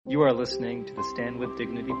You are listening to the Stand with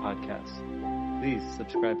Dignity podcast. Please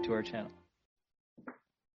subscribe to our channel.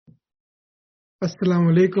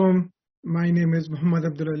 Assalamu alaikum. My name is Muhammad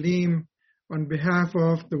Abdul Aleem. On behalf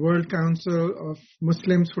of the World Council of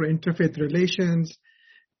Muslims for Interfaith Relations,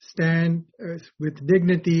 Stand with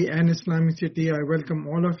Dignity and Islamicity, I welcome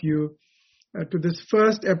all of you to this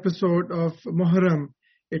first episode of Muharram,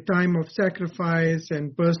 a time of sacrifice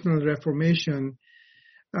and personal reformation.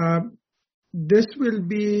 This will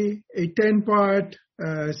be a 10-part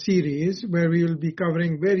series where we will be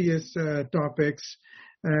covering various topics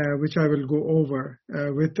which I will go over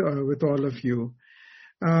with all of you.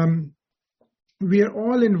 We are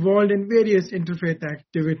all involved in various interfaith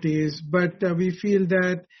activities, but we feel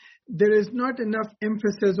that there is not enough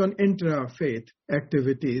emphasis on intra-faith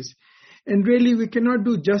activities. And really, we cannot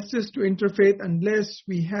do justice to interfaith unless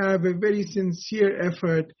we have a very sincere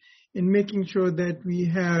effort in making sure that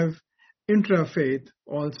we have intra-faith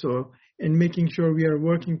also, and making sure we are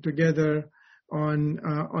working together on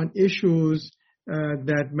issues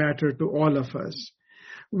that matter to all of us.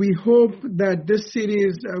 We hope that this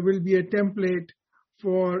series will be a template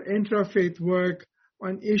for intra-faith work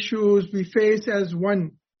on issues we face as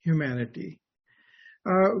one humanity.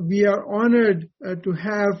 We are honored to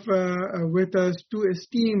have with us two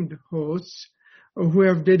esteemed hosts who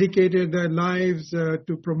have dedicated their lives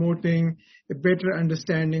to promoting a better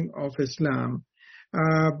understanding of Islam.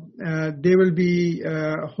 They will be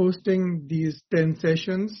hosting these 10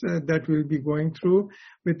 sessions that we'll be going through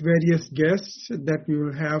with various guests that we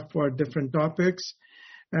will have for different topics.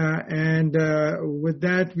 And with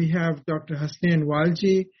that, we have Dr. Hasnain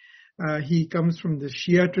Walji. He comes from the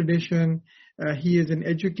Shia tradition. He is an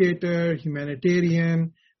educator,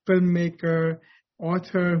 humanitarian, filmmaker,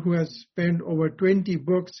 author who has spent over 20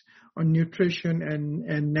 books on nutrition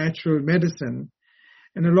and natural medicine.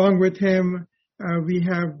 And along with him, we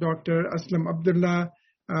have Dr. Aslam Abdullah,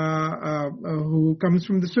 who comes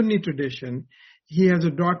from the Sunni tradition. He has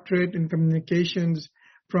a doctorate in communications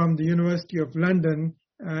from the University of London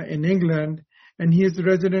in England, and he is a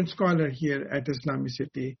resident scholar here at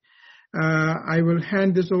Islamicity. I will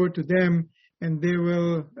hand this over to them, and they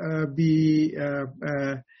will be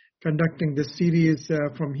conducting this series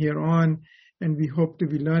from here on, and we hope to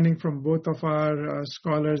be learning from both of our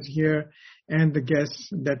scholars here and the guests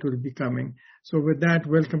that will be coming. So with that,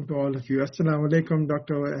 welcome to all of you. Assalamu alaikum,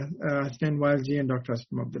 Dr. Hasnain Walji and Dr.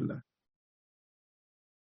 Aslam Abdullah.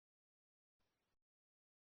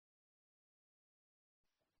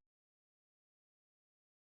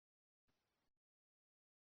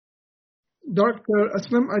 Dr.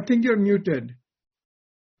 Aslam, I think you're muted.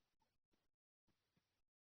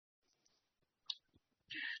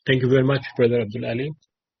 Thank you very much, Brother Abdul Ali.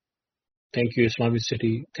 Thank you,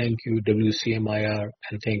 Islamicity. Thank you, WCMIR.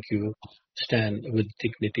 And thank you, Stand with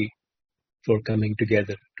Dignity, for coming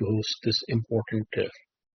together to host this important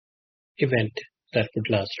event that would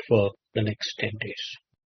last for the next 10 days.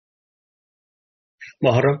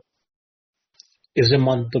 Muharram is a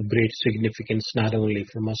month of great significance, not only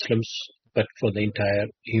for Muslims, but for the entire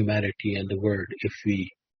humanity and the world, if we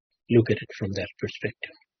look at it from that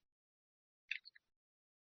perspective.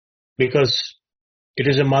 Because it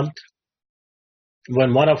is a month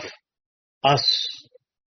when one of us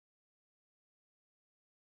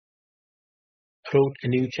wrote a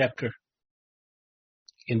new chapter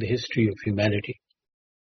in the history of humanity.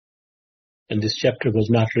 And this chapter was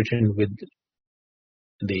not written with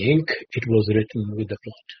the ink, it was written with the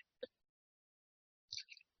blood.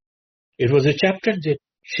 It was a chapter that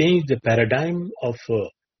changed the paradigm of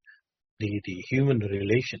the human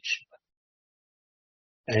relationship.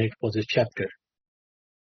 And it was a chapter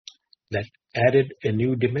that added a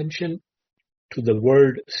new dimension to the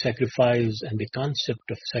word sacrifice and the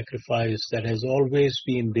concept of sacrifice that has always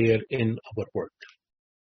been there in our world.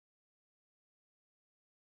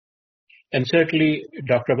 And certainly,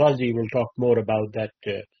 Dr. Walji will talk more about that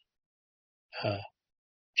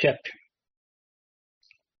chapter.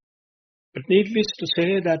 But needless to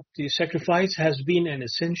say that the sacrifice has been an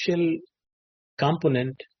essential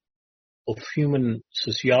component of human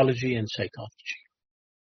sociology and psychology.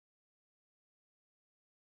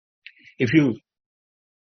 If you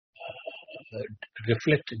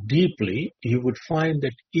reflect deeply, you would find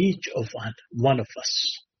that each of one of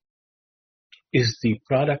us is the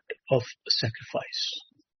product of sacrifice.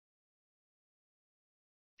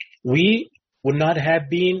 We would not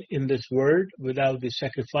have been in this world without the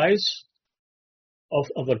sacrifice of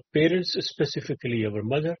our parents, specifically our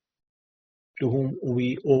mother, to whom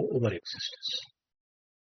we owe our existence.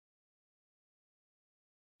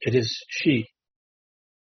 It is she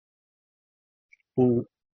who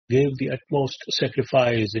gave the utmost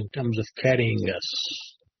sacrifice in terms of carrying us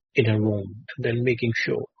in her womb, and then making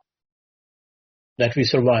sure that we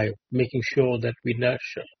survive, making sure that we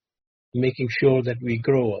nurture, making sure that we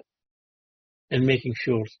grow up, and making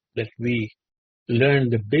sure that we learn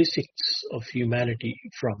the basics of humanity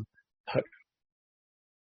from her.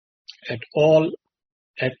 At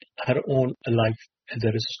her own life, at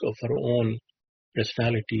the risk of her own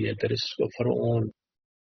personality, at the risk of her own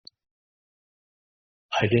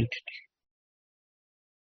identity.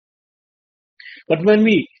 But when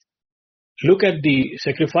we look at the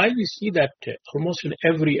sacrifice, we see that almost in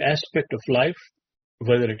every aspect of life,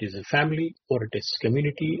 whether it is a family or it is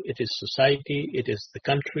community, it is society, it is the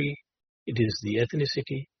country, it is the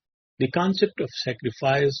ethnicity, the concept of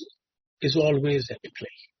sacrifice is always at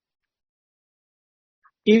play.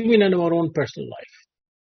 Even in our own personal life,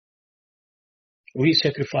 we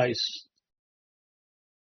sacrifice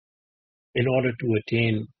in order to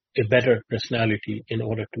attain a better personality, in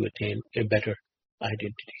order to attain a better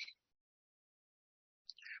identity.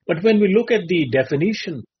 But when we look at the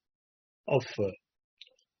definition of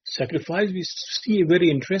sacrifice, we see a very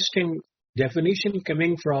interesting definition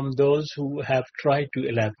coming from those who have tried to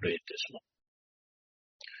elaborate this one.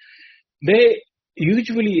 They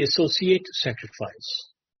usually associate sacrifice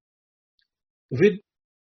with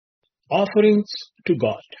offerings to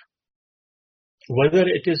God, whether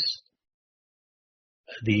it is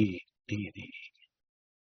the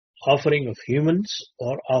offering of humans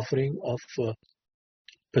or offering of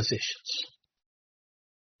possessions.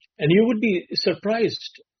 And you would be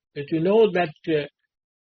surprised to know that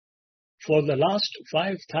for the last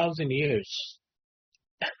 5,000 years,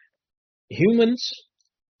 humans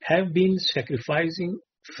have been sacrificing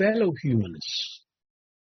fellow humans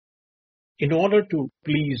in order to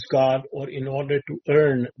please God or in order to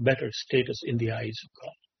earn better status in the eyes of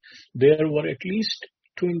God. There were at least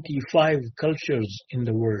 25 cultures in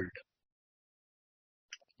the world.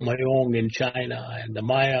 Mayong in China, and the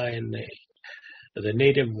Maya in the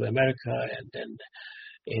Native America, and then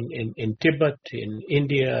in Tibet, in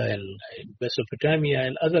India, and in Mesopotamia,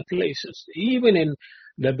 and other places. Even in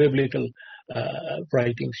the biblical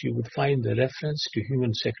writings, you would find the reference to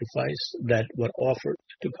human sacrifice that were offered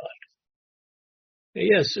to God.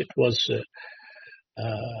 Yes, it was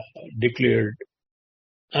declared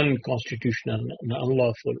unconstitutional and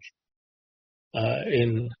unlawful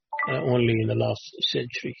only in the last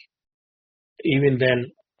century. Even then,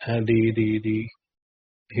 the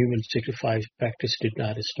human sacrifice practice did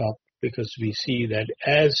not stop, because we see that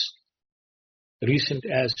as recent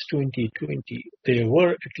as 2020, there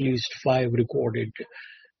were at least 5 recorded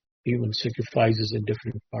human sacrifices in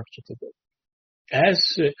different parts of the world. As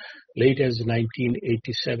late as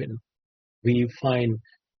 1987, we find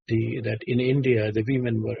that in India, the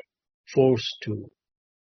women were forced to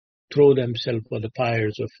throw themselves on the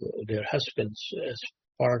pyres of their husbands as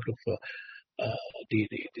part of the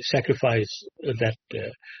sacrifice that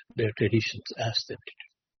their traditions asked them to do.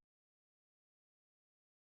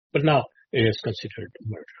 But now it is considered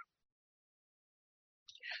murder.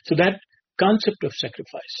 So that concept of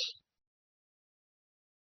sacrifice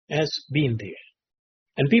has been there.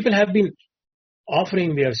 And people have been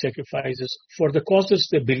offering their sacrifices for the causes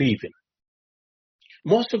they believe in.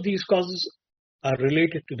 Most of these causes are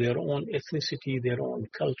related to their own ethnicity, their own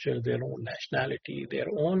culture, their own nationality, their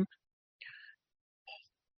own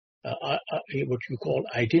what you call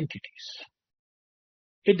identities.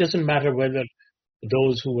 It doesn't matter whether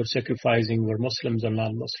those who were sacrificing were Muslims or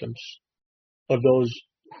non-Muslims, or those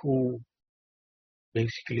who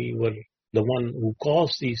basically were the one who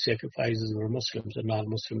caused these sacrifices were Muslims or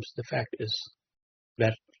non-Muslims. The fact is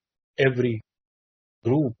that every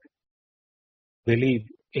group believed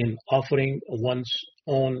in offering one's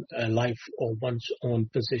own life or one's own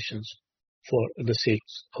possessions for the sake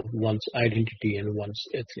of one's identity and one's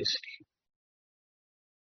ethnicity.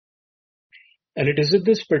 And it is in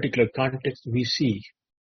this particular context we see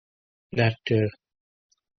that the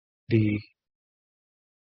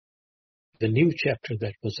new chapter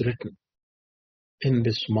that was written in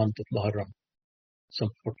this month of Muharram, some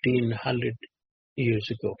 1400 years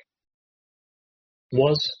ago,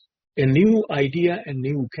 was a new idea and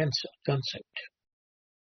new concept.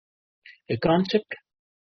 A concept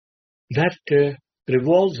that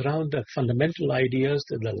revolves around the fundamental ideas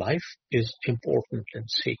that the life is important and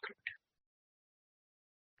sacred.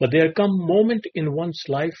 But there come a moment in one's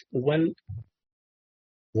life when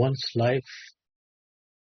one's life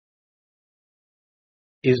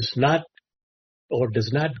is not or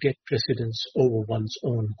does not get precedence over one's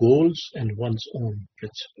own goals and one's own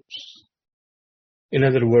principles. In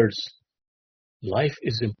other words, life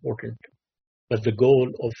is important, but the goal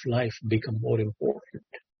of life become more important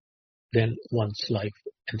than one's life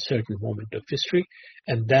in certain moment of history.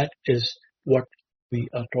 And that is what we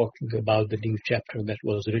are talking about, the new chapter that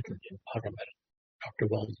was written in Parliament. Dr.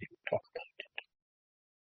 Walsey will talk about it.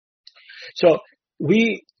 So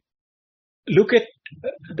we look at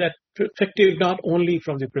that perspective not only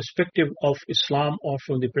from the perspective of Islam or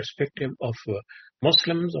from the perspective of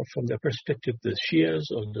Muslims or from the perspective of the Shias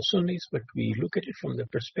or the Sunnis, but we look at it from the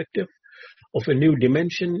perspective of a new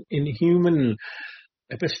dimension in human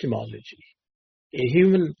epistemology, a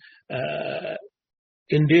human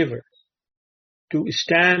endeavor to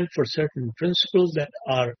stand for certain principles that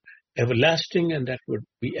are everlasting and that would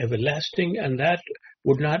be everlasting, and that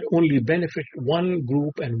would not only benefit one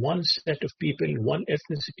group and one set of people, one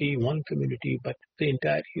ethnicity, one community, but the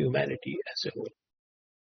entire humanity as a whole.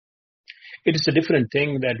 It is a different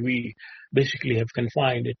thing that we basically have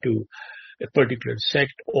confined it to a particular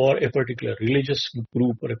sect or a particular religious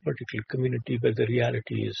group or a particular community, but the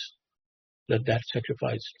reality is that that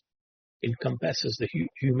sacrifice encompasses the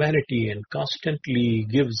humanity and constantly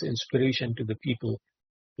gives inspiration to the people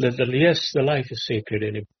that yes, the life is sacred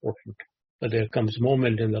and important, but there comes a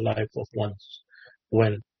moment in the life of one's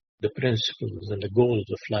when the principles and the goals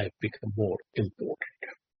of life become more important.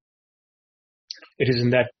 It is in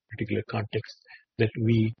that particular context that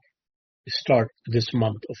we start this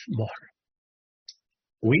month of Muharram.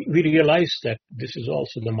 We realize that this is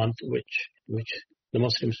also the month which the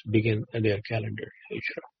Muslims begin their calendar,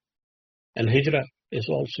 Hijrah. And Hijrah is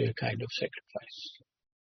also a kind of sacrifice.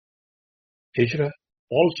 Hijrah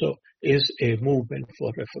also is a movement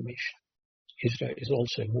for reformation. Hijrah is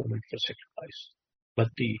also a movement for sacrifice. But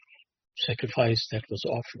the sacrifice that was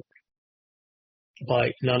offered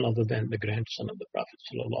by none other than the grandson of the Prophet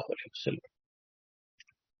ﷺ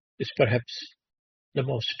is perhaps the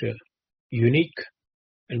most unique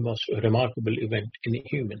and most remarkable event in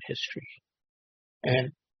human history.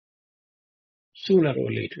 And sooner or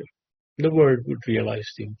later, the world would realize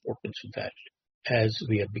the importance of that as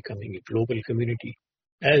we are becoming a global community,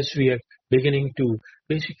 as we are beginning to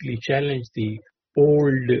basically challenge the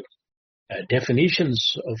old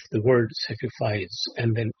definitions of the word sacrifice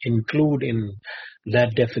and then include in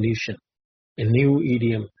that definition a new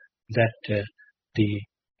idiom that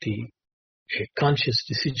a conscious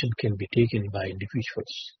decision can be taken by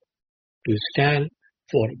individuals to stand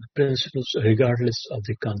for the principles regardless of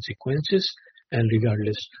the consequences and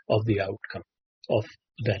regardless of the outcome of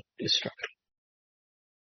that struggle.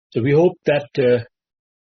 So we hope that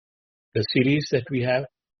the series that we have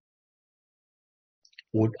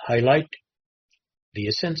would highlight the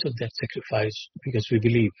essence of that sacrifice, because we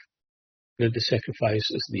believe that the sacrifice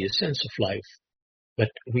is the essence of life. But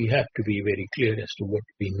we have to be very clear as to what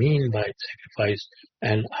we mean by sacrifice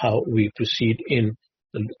and how we proceed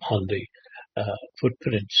on the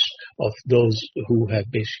footprints of those who have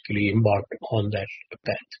basically embarked on that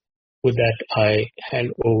path. With that, I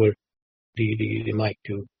hand over the mic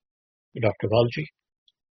to Dr. Walji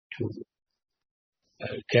to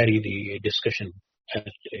carry the discussion at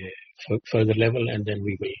a further level, and then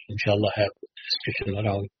we will, inshallah, have a discussion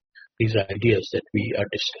around these ideas that we are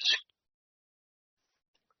discussing.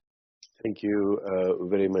 Thank you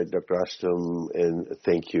very much, Dr. Aslam, and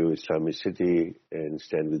thank you, Islamicity and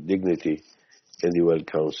Stand with Dignity and the World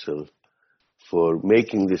Council for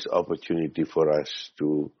making this opportunity for us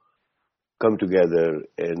to come together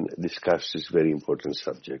and discuss this very important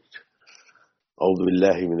subject. أعوذ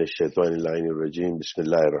بالله من الشيطان اللعين الرجيم بسم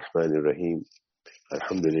الله الرحمن الرحيم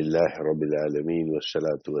الحمد لله رب العالمين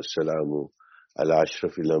والصلاة والسلام على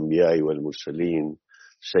أشرف الأنبياء والمرسلين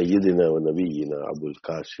Sayyidina wa Nabiyyina Abul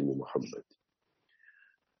Qasim Muhammad.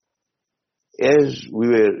 As we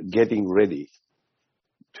were getting ready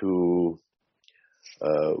to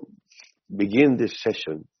begin this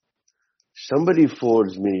session, somebody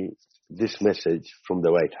forwards me this message from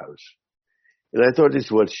the White House. And I thought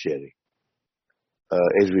it's worth sharing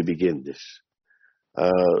as we begin this.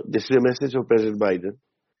 This is a message of President Biden.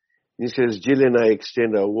 He says, Jill and I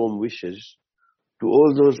extend our warm wishes to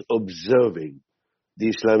all those observing the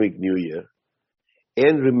Islamic New Year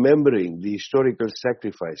and remembering the historical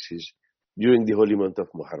sacrifices during the holy month of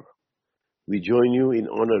Muharram. We join you in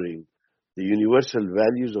honoring the universal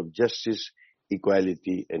values of justice,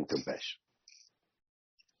 equality, and compassion.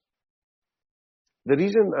 The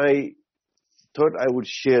reason I thought I would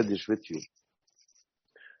share this with you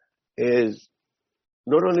is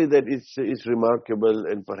not only that it's remarkable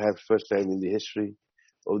and perhaps first time in the history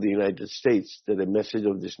of the United States that a message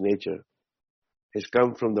of this nature has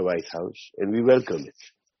come from the White House, and we welcome it.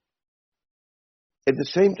 At the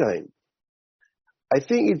same time, I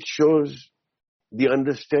think it shows the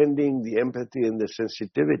understanding, the empathy, and the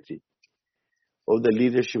sensitivity of the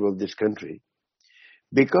leadership of this country,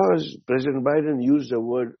 because President Biden used the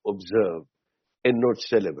word observe and not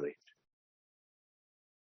celebrate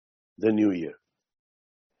the new year.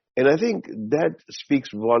 And I think that speaks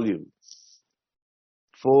volumes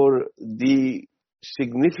for the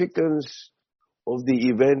significance of the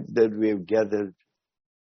event that we have gathered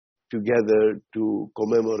together to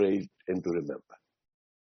commemorate and to remember.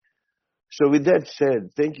 So with that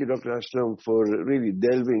said, thank you, Dr. Aslam, for really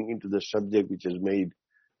delving into the subject, which has made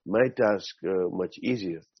my task much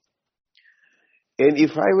easier. And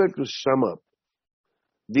if I were to sum up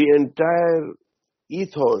the entire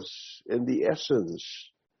ethos and the essence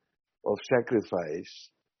of sacrifice,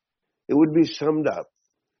 it would be summed up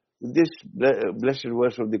with this blessed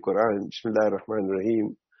verse of the Quran, Bismillah ar-Rahman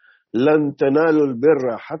ar-Rahim, لَن تَنَالُوا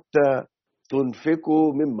الْبِرَّ حَتَّى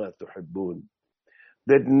تُنْفِقُوا مِمَّا تُحِبُّونَ.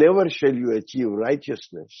 That never shall you achieve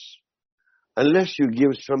righteousness unless you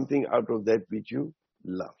give something out of that which you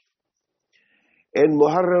love. And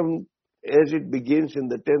Muharram, as it begins in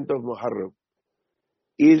the 10th of Muharram,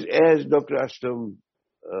 is, as Dr. Aslam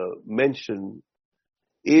mentioned,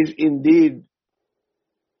 is indeed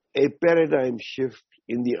a paradigm shift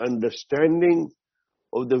in the understanding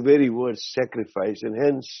of the very word sacrifice. And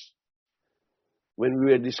hence, when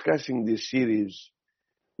we were discussing this series,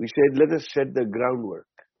 we said, let us set the groundwork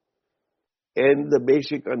and the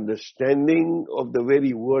basic understanding of the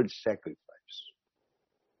very word sacrifice.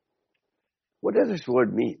 What does this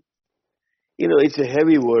word mean? You know, it's a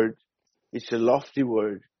heavy word. It's a lofty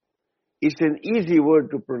word. It's an easy word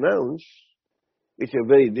to pronounce. It's a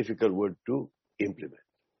very difficult word to implement.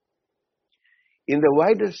 In the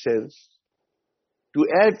wider sense, to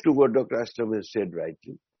add to what Dr. Aslam has said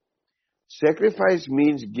rightly, sacrifice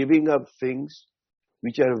means giving up things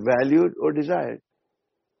which are valued or desired.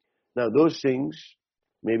 Now, those things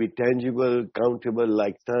may be tangible, countable,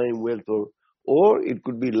 like time, wealth, or it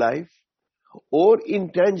could be life, or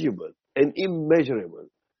intangible and immeasurable,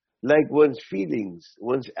 like one's feelings,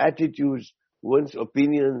 one's attitudes, one's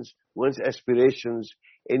opinions, one's aspirations,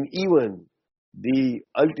 and even the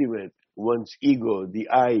ultimate, one's ego, the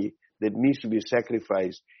I, that needs to be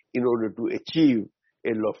sacrificed in order to achieve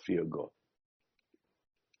a loftier goal.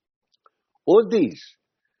 All these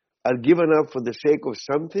are given up for the sake of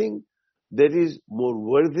something that is more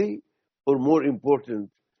worthy or more important,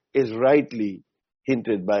 as rightly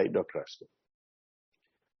hinted by Dr. Aslam.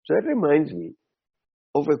 So that reminds me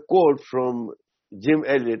of a quote from Jim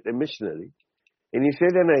Elliot, a missionary, and he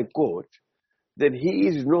said, and I quote, that he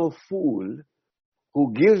is no fool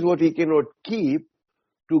who gives what he cannot keep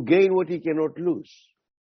to gain what he cannot lose.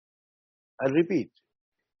 I'll repeat,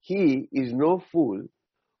 he is no fool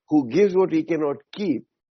who gives what he cannot keep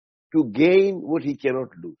to gain what he cannot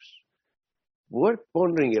lose. Worth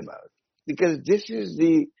pondering about, because this is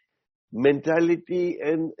the mentality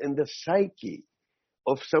and the psyche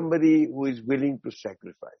of somebody who is willing to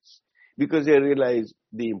sacrifice, because they realize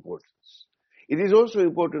the importance. It is also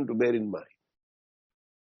important to bear in mind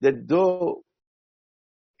that though,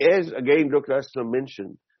 as again Dr. Aslam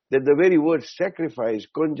mentioned, that the very word sacrifice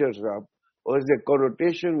conjures up or has a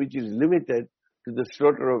connotation which is limited to the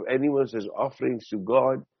slaughter of animals as offerings to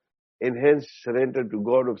God and hence surrender to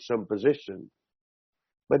God of some possession,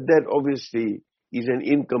 but that obviously is an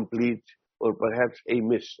incomplete or perhaps a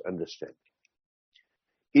misunderstanding.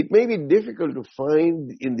 It may be difficult to find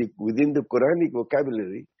within the Quranic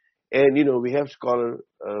vocabulary, and we have scholars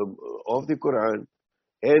of the Quran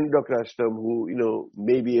and Dr. Aslam who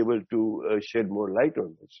may be able to shed more light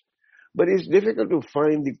on this. But it's difficult to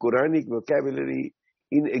find the Quranic vocabulary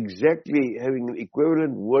in exactly having an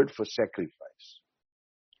equivalent word for sacrifice,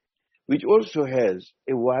 which also has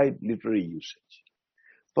a wide literary usage.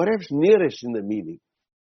 Perhaps nearest in the meaning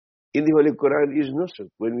in the Holy Quran is nusuk,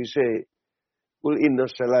 when we say, Qul inna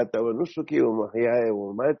salata wa nusuki wa mahyaya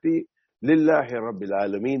wa mamati lillahi rabbil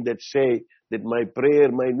alameen, that say that my prayer,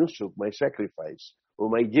 my nusuk, my sacrifice, or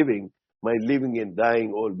my giving, my living and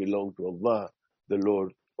dying all belong to Allah, the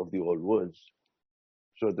Lord of the all worlds.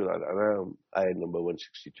 Surah Al-An'am, ayah number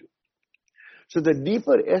 162. So the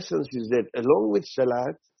deeper essence is that along with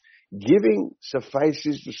salat, giving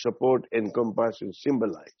suffices to support, encompass, and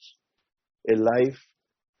symbolize a life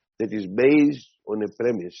that is based on a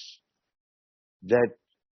premise that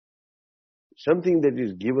something that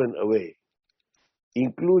is given away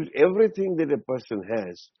includes everything that a person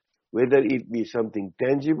has, whether it be something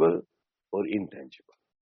tangible or intangible.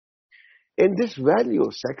 And this value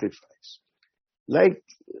of sacrifice, like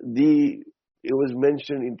it was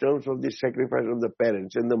mentioned in terms of the sacrifice of the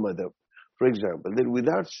parents and the mother, for example, that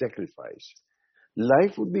without sacrifice,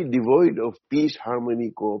 life would be devoid of peace,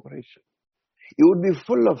 harmony, cooperation. It would be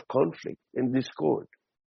full of conflict and discord,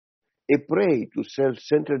 a prey to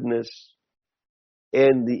self-centeredness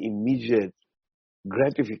and the immediate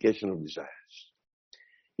gratification of desires.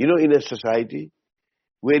 You know, in a society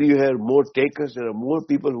where you have more takers, there are more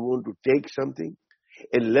people who want to take something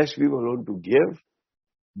and less people who want to give,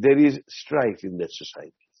 there is strife in that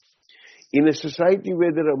society. In a society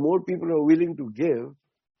where there are more people who are willing to give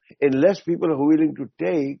and less people who are willing to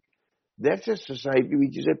take, that's a society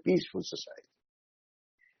which is a peaceful society.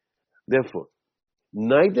 Therefore,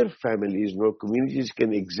 neither families nor communities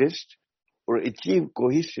can exist or achieve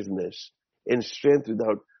cohesiveness and strength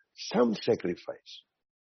without some sacrifice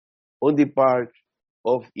on the part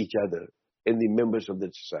of each other and the members of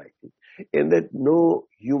that society, and that no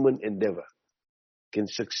human endeavor can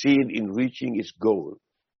succeed in reaching its goal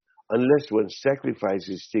unless one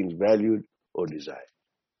sacrifices things valued or desired.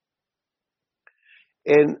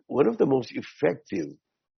 And one of the most effective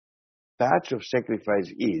paths of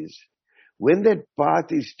sacrifice is when that path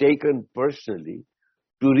is taken personally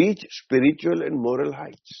to reach spiritual and moral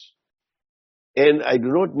heights. And I do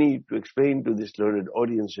not need to explain to this learned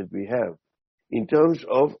audience that we have in terms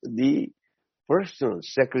of the personal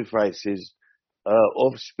sacrifices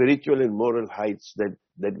of spiritual and moral heights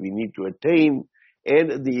that we need to attain,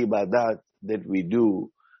 and the ibadat that we do,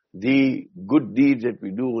 the good deeds that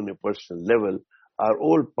we do on a personal level are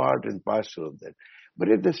all part and parcel of that. But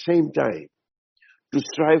at the same time, to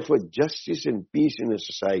strive for justice and peace in a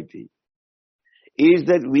society is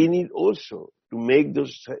that we need also to make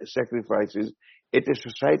those sacrifices at a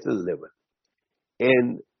societal level.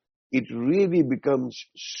 And it really becomes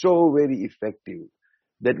so very effective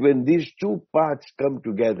that when these two paths come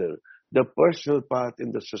together, the personal path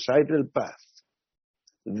and the societal path,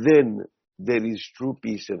 then there is true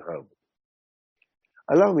peace and harmony.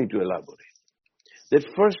 Allow me to elaborate. That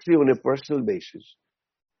firstly, on a personal basis,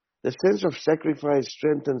 the sense of sacrifice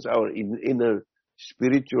strengthens our inner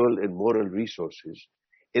spiritual and moral resources,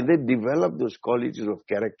 and they develop those qualities of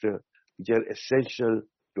character which are essential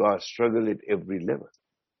to our struggle at every level.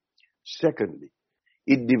 Secondly,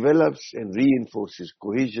 it develops and reinforces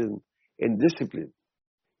cohesion and discipline,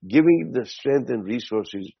 giving the strength and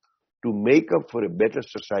resources to make up for a better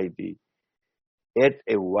society at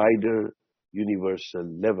a wider universal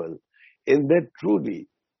level. And that truly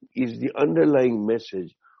is the underlying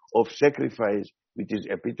message of sacrifice which is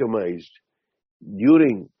epitomized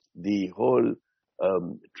during the whole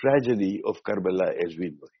tragedy of Karbala as we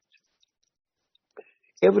know it.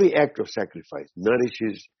 Every act of sacrifice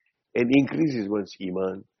nourishes and increases one's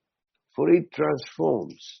iman, for it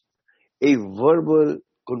transforms a verbal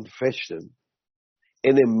confession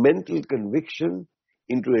and a mental conviction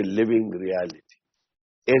into a living reality.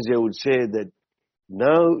 As I would say that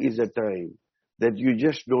now is a time that you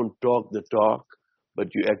just don't talk the talk, but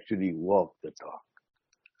you actually walk the talk.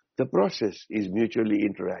 The process is mutually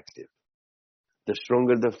interactive. The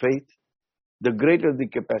stronger the faith, the greater the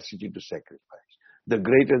capacity to sacrifice. The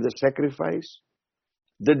greater the sacrifice,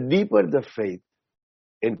 the deeper the faith,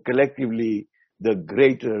 and collectively, the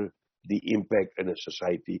greater the impact on a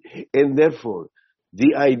society. And therefore,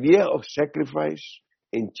 the idea of sacrifice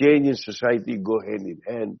and change in society go hand in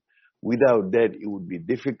hand. Without that, it would be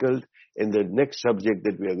difficult. And the next subject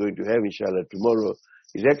that we are going to have, inshallah, tomorrow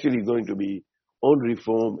is actually going to be on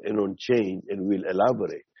reform and on change, and we'll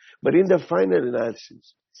elaborate. But in the final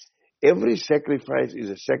analysis, every sacrifice is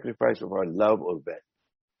a sacrifice of our love or value.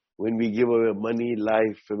 When we give away money,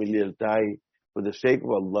 life, familial tie, for the sake of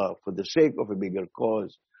Allah, for the sake of a bigger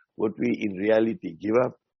cause, what we in reality give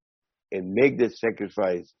up and make that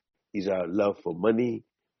sacrifice is our love for money,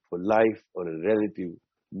 for life, or a relative,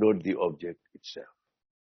 not the object itself.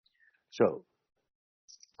 So,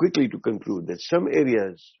 quickly to conclude that some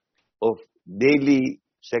areas of daily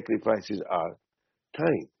sacrifices are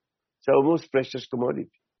time. It's our most precious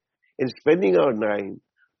commodity. And spending our time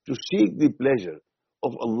to seek the pleasure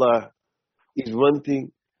of Allah is one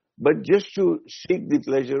thing, but just to seek the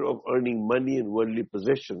pleasure of earning money and worldly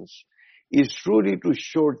possessions is truly to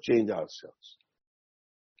shortchange ourselves.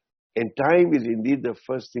 And time is indeed the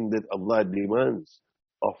first thing that Allah demands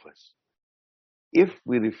of us. If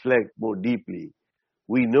we reflect more deeply,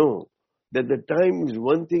 we know that the time is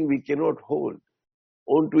one thing we cannot hold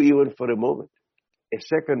onto even for a moment. A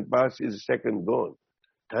second pass is a second gone.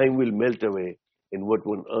 Time will melt away, and what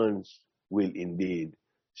one earns will indeed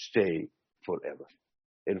stay forever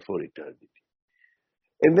and for eternity.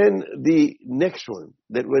 And then the next one,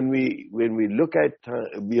 that when we look at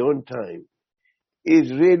time, beyond time,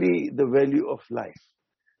 is really the value of life.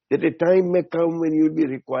 That a time may come when you'll be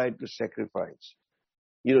required to sacrifice.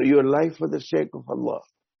 your life for the sake of Allah.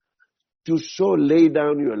 To so lay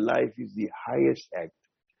down your life is the highest act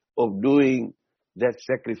of doing that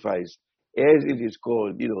sacrifice, as it is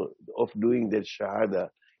called, of doing that shahada,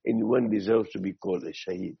 and one deserves to be called a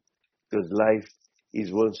shaheed, because life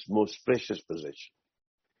is one's most precious possession.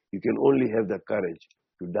 You can only have the courage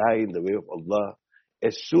to die in the way of Allah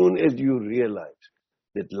as soon as you realize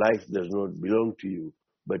that life does not belong to you,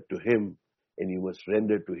 but to Him, and you must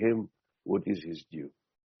render to Him what is His due.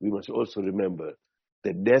 We must also remember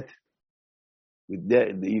that death, with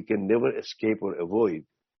that, you can never escape or avoid,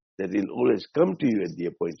 that it will always come to you at the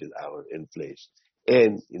appointed hour and place,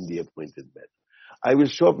 and in the appointed manner. I will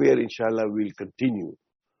stop here, inshallah. We'll continue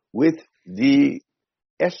with the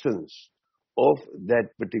essence of that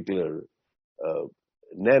particular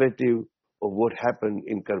narrative of what happened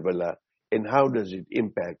in Karbala and how does it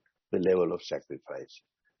impact the level of sacrifice.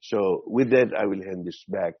 So with that, I will hand this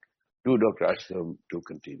back to Dr. Aslam to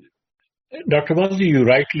continue. Dr. Mazzi, you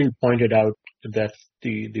rightly pointed out that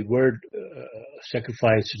the word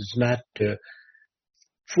sacrifice does not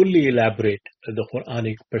fully elaborate the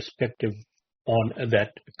Quranic perspective on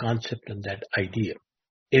that concept and that idea.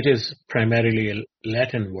 It is primarily a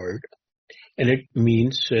Latin word, and it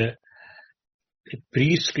means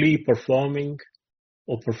priestly performing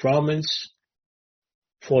or performance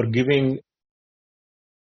for giving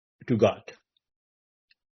to God.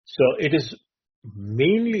 So it is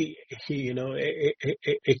mainly,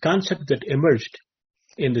 a concept that emerged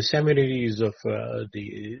in the seminaries of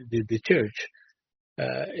the church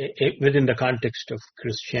within the context of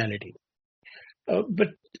Christianity. But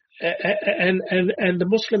the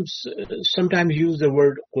Muslims sometimes use the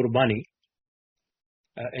word qurbani.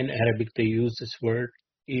 In Arabic, they use this word,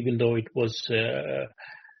 even though it was a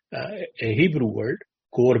Hebrew word,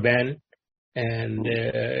 korban, and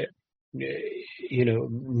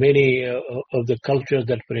many of the cultures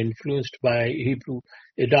that were influenced by Hebrew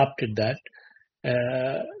adopted that.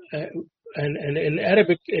 And in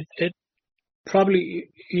Arabic, it probably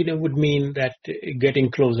would mean that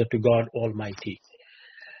getting closer to God Almighty.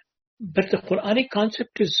 But the Quranic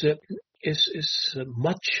concept is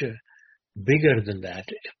much bigger than that,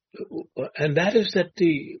 and that is that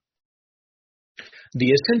the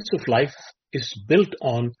essence of life is built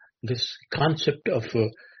on this concept of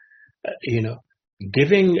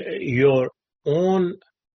giving your own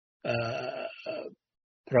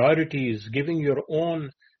priorities, giving your own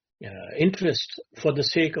interest for the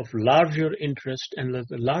sake of larger interest, and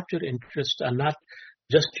the larger interests are not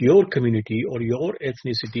just your community or your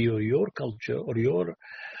ethnicity or your culture or your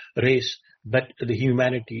race, but the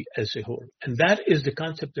humanity as a whole. And that is the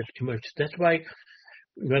concept that emerged. That's why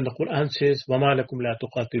when the Quran says, وَمَا لَكُمْ لَا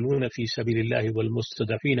تُقَاتِلُونَ فِي سَبِيلِ اللَّهِ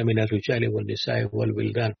وَالْمُسْتَضَعْفِينَ مِنَ الرِّجَالِ وَالنِّسَاءِ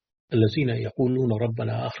وَالْوِلْدَانِ الَّذِينَ يَقُولُونَ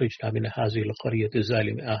رَبَّنَا أَخْرِجْنَا مِنْ هَذِهِ الْقَرْيَةِ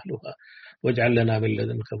الظَّالِمِ أَهْلُهَا وَاجْعَل لَّنَا مِن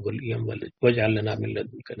لَّدُنكَ وَلِيًّا وَاجْعَل لَّنَا مِن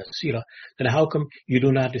لَّدُنكَ نَصِيرًا. Then how come you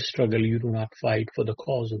do not struggle, you do not fight for the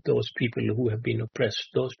cause of those people who have been oppressed,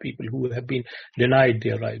 those people who have been denied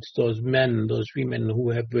their rights, those men, those women who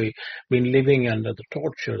have been living under the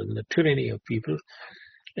torture and the tyranny of people,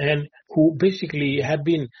 and who basically have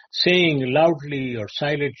been saying loudly or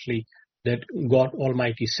silently that God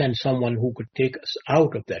Almighty sent someone who could take us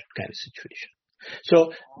out of that kind of situation.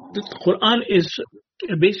 So the Quran is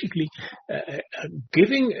basically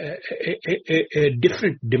giving a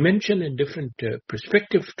different dimension and different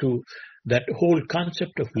perspective to that whole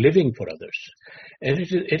concept of living for others. And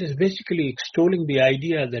it is basically extolling the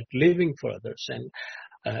idea that living for others and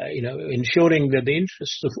ensuring that the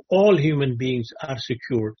interests of all human beings are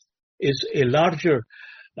secured is a larger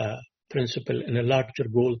principle and a larger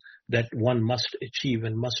goal that one must achieve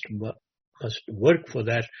and must work for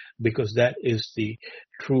that, because that is the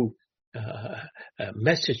true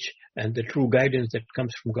message and the true guidance that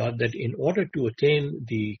comes from God, that in order to attain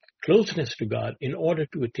the closeness to God, in order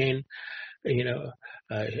to attain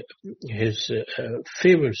His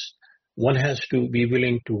favors, one has to be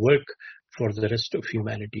willing to work for the rest of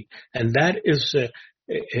humanity. And that is a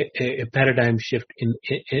paradigm shift in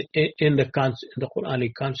the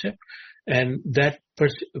Quranic concept, and that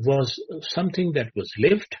was something that was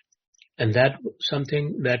lived, and that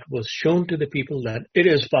something that was shown to the people, that it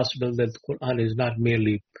is possible that the Quran is not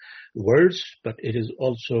merely words, but it is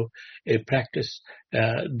also a practice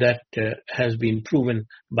that has been proven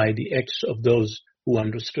by the acts of those who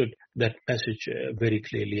understood that message very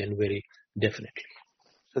clearly and very definitely.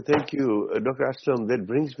 So thank you, Dr. Aslam. That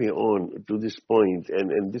brings me on to this point,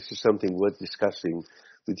 and this is something worth discussing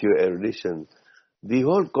with your erudition. The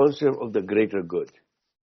whole concept of the greater good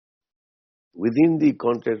within the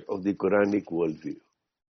context of the Quranic worldview.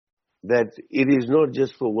 that it is not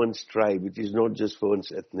just for one's tribe, it is not just for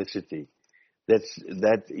one's ethnicity,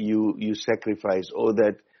 that you sacrifice, or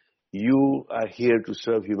that you are here to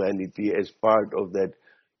serve humanity as part of that,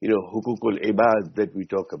 hukukul ibad that we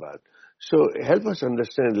talk about. So help us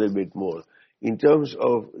understand a little bit more in terms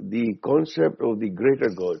of the concept of the greater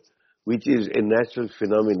God, which is a natural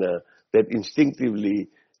phenomena that instinctively,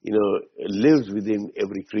 lives within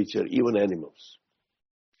every creature, even animals.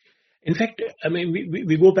 In fact, I mean,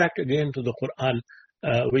 we go back again to the Quran,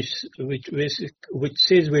 which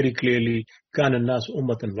says very clearly, كان الناس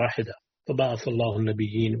أمة واحدة فبعث الله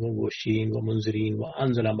النبيين ومبشرين ومنذرين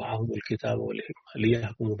وأنزل معهم الكتاب والحكمة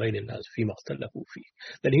ليحكموا بين الناس فيما اختلفوا فيه.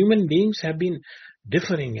 That human beings have been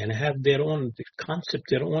differing and have their own concept,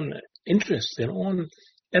 their own interests, their own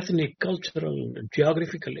ethnic, cultural,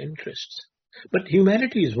 geographical interests. But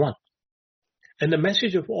humanity is one. And the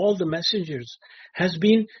message of all the messengers has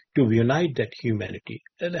been to unite that humanity.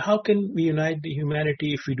 And how can we unite the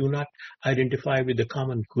humanity if we do not identify with the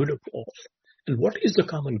common good of all? And what is the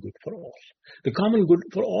common good for all? The common good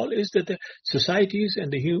for all is that the societies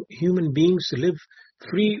and the human beings live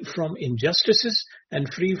free from injustices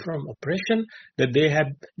and free from oppression, that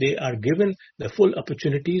they are given the full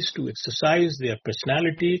opportunities to exercise their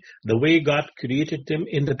personality the way God created them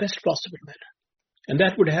in the best possible manner. And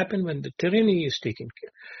that would happen when the tyranny is taken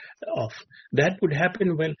care of. That would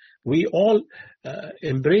happen when we all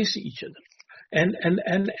embrace each other. And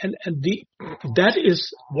that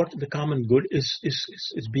is what the common good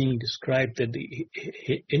is being described, that the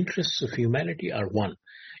interests of humanity are one.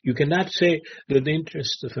 You cannot say that the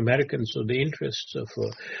interests of Americans or the interests of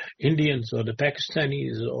Indians or the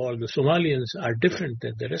Pakistanis or the Somalians are different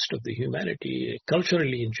than the rest of the humanity.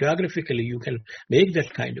 Culturally and geographically, you can make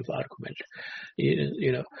that kind of argument.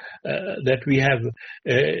 That we have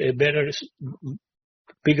a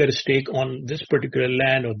bigger stake on this particular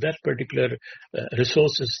land or that particular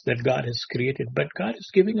resources that God has created. But God is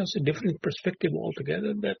giving us a different perspective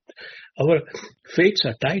altogether, that our fates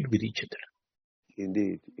are tied with each other.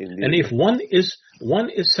 Indeed. And if one is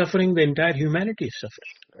suffering, the entire humanity is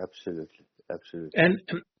suffering. Absolutely.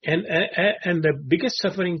 And the biggest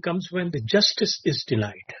suffering comes when the justice is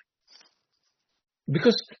denied.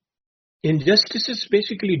 Because injustice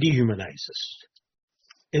basically dehumanizes.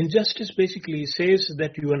 Injustice basically says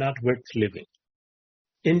that you are not worth living.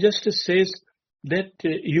 Injustice says that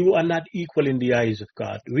you are not equal in the eyes of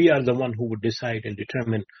God. We are the one who would decide and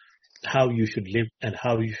determine how you should live and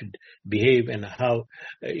how you should behave and how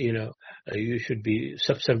you should be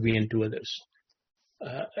subservient to others.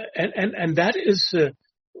 And that is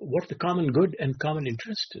what the common good and common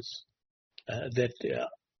interest is. And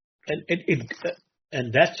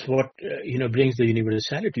that's what brings the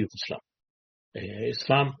universality of Islam.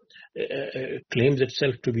 Islam claims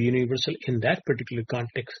itself to be universal in that particular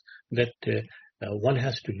context, that one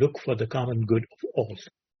has to look for the common good of all.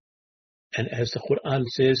 And as the Quran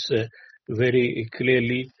says very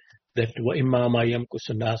clearly, that وَإِمَّا مَا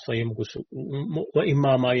يَمْكُسُ النَّاسُ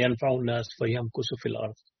وَإِمَّا مَا يَنْفَعُ النَّاسُ فَيَمْكُسُ فِي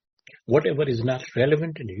الْأَرْضِ. Whatever is not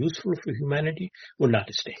relevant and useful for humanity will not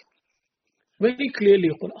stay. Very clearly,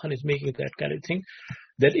 Quran is making that kind of thing,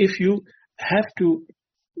 that if you have to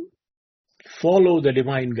follow the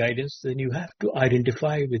divine guidance, then you have to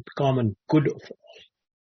identify with common good of all.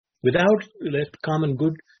 Without that common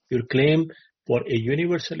good, your claim for a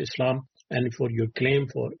universal Islam and for your claim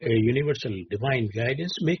for a universal divine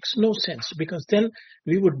guidance makes no sense, because then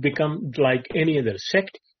we would become like any other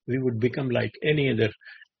sect, we would become like any other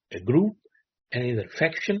group, any other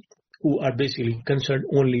faction, who are basically concerned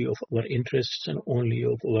only of our interests and only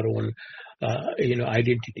of our own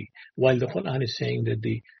identity. While the Quran is saying that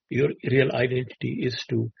your real identity is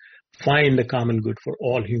to find the common good for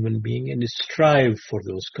all human beings and strive for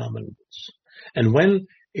those common goods. And when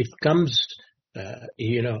it comes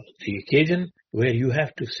the occasion where you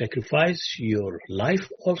have to sacrifice your life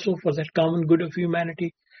also for that common good of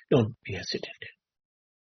humanity, don't be hesitant.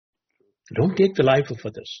 Don't take the life of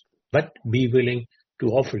others, but be willing to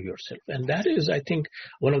offer yourself. And that is, I think,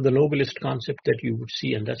 one of the noblest concepts that you would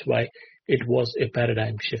see, and that's why it was a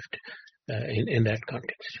paradigm shift in that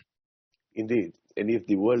context. Indeed. And if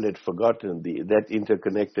the world had forgotten that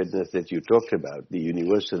interconnectedness that you talked about, the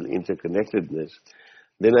universal interconnectedness,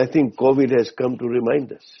 then I think COVID has come to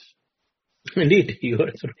remind us. Indeed, you are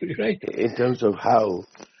absolutely right. In terms of how,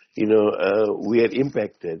 we are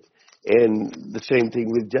impacted. And the same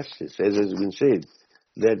thing with justice, as has been said,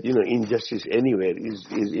 that, injustice anywhere is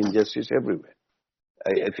injustice everywhere.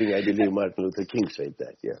 I believe Martin Luther King said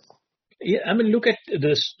that, yeah. Yeah, I mean, look at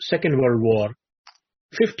the Second World War.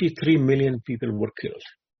 53 million people were killed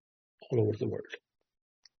all over the world.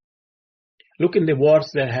 Look in the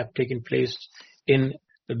wars that have taken place in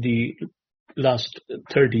the last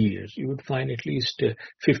 30 years. You would find at least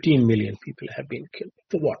 15 million people have been killed.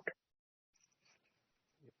 For what?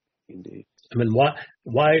 Indeed. I mean,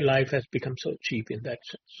 why life has become so cheap in that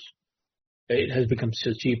sense? It has become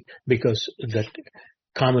so cheap because that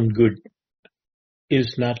common good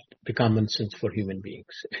is not the common sense for human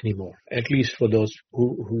beings anymore, at least for those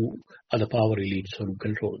who are the power elites or who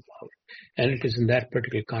control power. And it is in that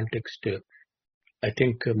particular context, I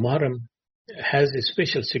think Muharram has a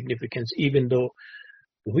special significance, even though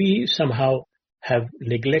we somehow have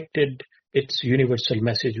neglected its universal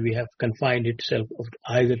message. We have confined itself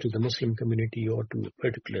either to the Muslim community or to a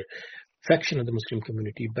particular fraction of the Muslim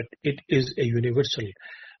community, but it is a universal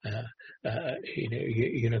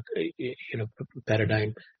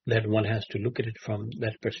paradigm that one has to look at it from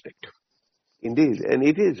that perspective. Indeed, and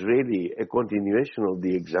it is really a continuation of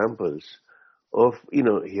the examples of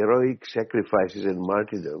heroic sacrifices and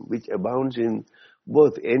martyrdom which abounds in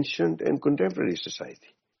both ancient and contemporary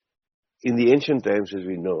society. In the ancient times, as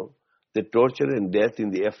we know, the torture and death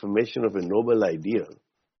in the affirmation of a noble ideal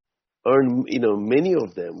earned, many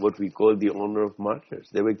of them what we call the honor of martyrs.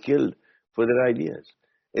 They were killed for their ideas.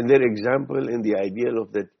 And their example in the ideal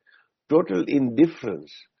of that total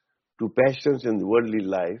indifference to passions and worldly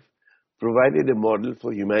life provided a model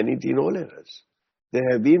for humanity in all eras. There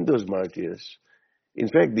have been those martyrs. In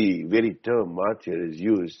fact, the very term martyr is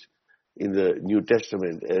used in the New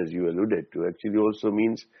Testament, as you alluded to, actually also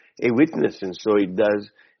means a witness. And so it does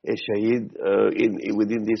a shaheed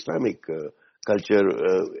within the Islamic culture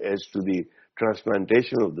as to the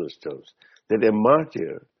transplantation of those terms. That a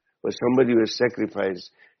martyr, or somebody who has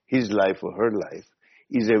sacrificed his life or her life,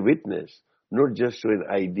 is a witness not just to an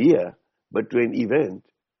idea, but to an event.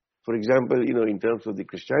 For example, in terms of the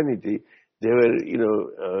Christianity, they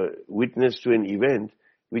were, witness to an event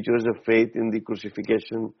which was the faith in the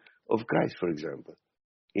crucifixion of Christ, for example.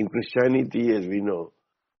 In Christianity, as we know,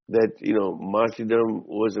 that, martyrdom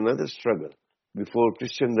was another struggle before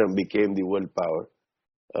Christendom became the world power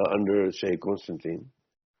under, say, Constantine.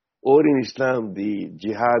 Or in Islam, the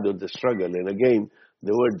jihad or the struggle, and again,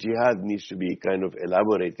 the word jihad needs to be kind of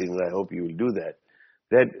elaborated, and I hope you will do that,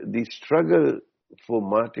 that the struggle for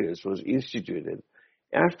martyrs was instituted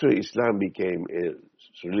after Islam became a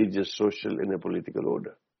religious, social, and a political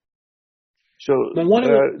order. So there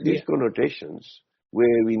are these connotations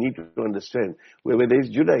where we need to understand, where there is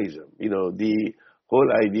Judaism, the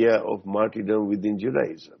whole idea of martyrdom within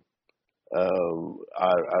Judaism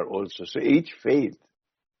are also. So each faith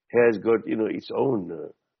has got, its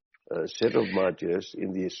own set of martyrs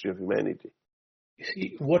in the history of humanity. You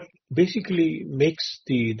see, what basically makes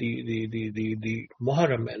the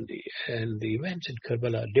Muharram and the events in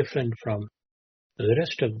Karbala different from the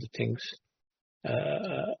rest of the things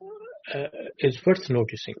is worth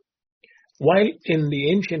noticing. While in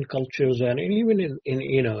the ancient cultures and even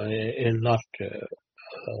in not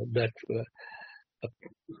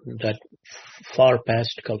that far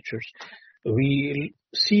past cultures, we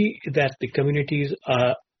see that the communities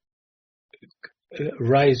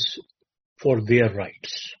rise for their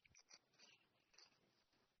rights.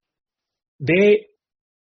 They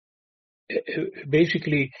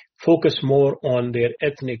basically focus more on their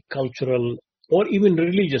ethnic, cultural, or even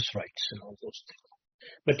religious rights and all those things.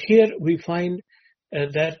 But here we find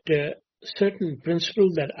that certain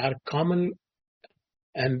principles that are common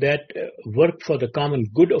and that work for the common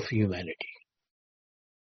good of humanity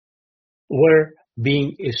were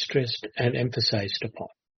being stressed and emphasized upon.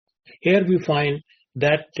 Here we find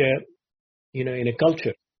that, in a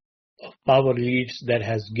culture of power elites that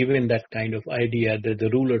has given that kind of idea that the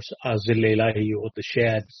rulers are Zill-e-Ilahi, or the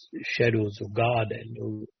shadows of God, and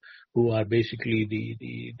who are basically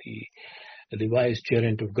the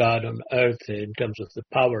vicegerent of God on earth in terms of the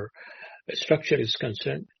power structure is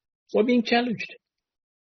concerned, were being challenged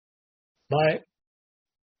by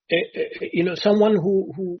someone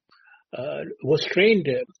who was trained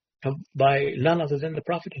by none other than the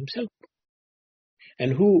Prophet himself,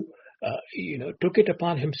 and who took it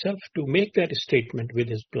upon himself to make that statement with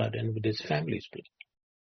his blood and with his family's blood,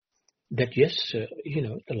 that yes,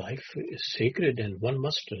 the life is sacred and one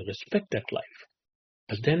must respect that life.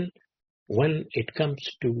 But then when it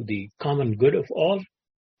comes to the common good of all,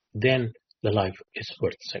 then the life is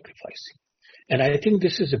worth sacrificing. And I think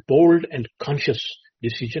this is a bold and conscious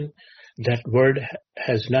decision. That word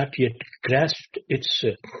has not yet grasped its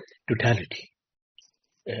totality,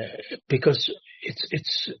 because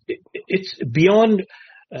it's beyond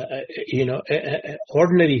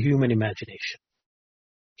ordinary human imagination.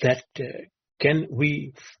 That can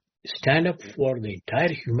we stand up for the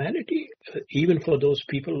entire humanity, even for those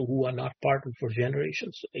people who are not part of our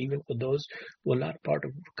generations, even for those who are not part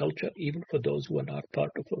of culture, even for those who are not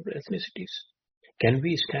part of our ethnicities? Can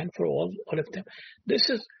we stand for all of them? This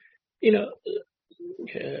is,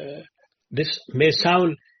 this may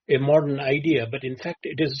sound a modern idea, but in fact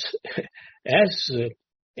it is as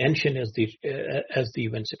ancient as the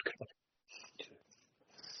events at Karbala.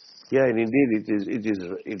 Yeah, and indeed it is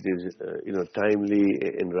timely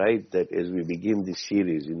and right that as we begin this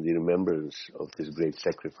series in the remembrance of this great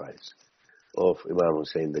sacrifice of Imam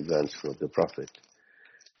Hussein, the grandson of the Prophet,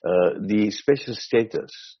 the special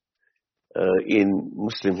status in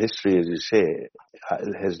Muslim history, as you say,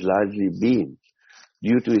 has largely been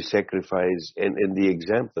due to his sacrifice and the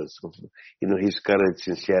examples of his courage,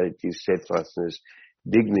 sincerity, steadfastness,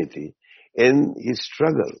 dignity, and his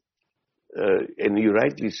struggle. And you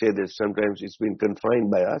rightly say that sometimes it's been confined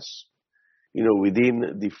by us,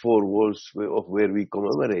 within the four walls of where we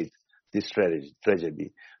commemorate this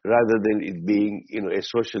tragedy, rather than it being, a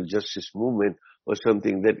social justice movement or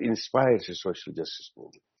something that inspires a social justice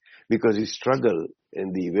movement. Because his struggle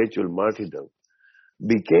and the eventual martyrdom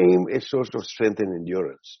became a source of strength and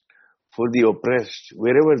endurance for the oppressed,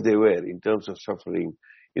 wherever they were, in terms of suffering,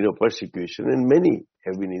 persecution, and many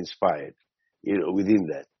have been inspired, within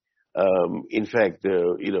that. In fact,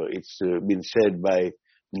 it's been said by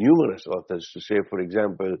numerous authors to say, for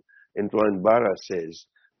example, Antoine Barra says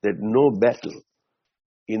that no battle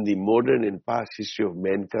in the modern and past history of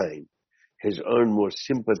mankind has earned more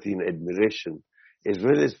sympathy and admiration, as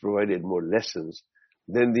well as provided more lessons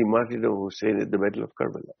than the martyrdom of Hussein at the Battle of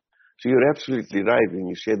Karbala. So you're absolutely right when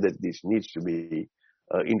you say that this needs to be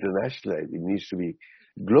internationalized, it needs to be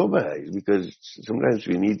globalized, because sometimes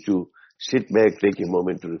we need to sit back, take a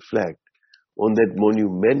moment to reflect on that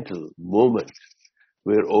monumental moment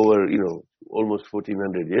where over, almost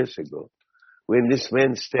 1400 years ago, when this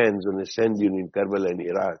man stands on a sand dune in Karbala in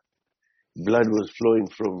Iraq, blood was flowing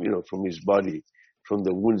from his body, from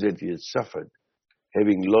the wounds that he had suffered,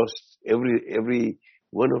 having lost every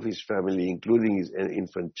one of his family, including his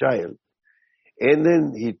infant child. And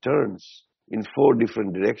then he turns in four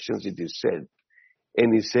different directions, it is said,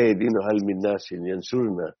 and he said, Hal min nasin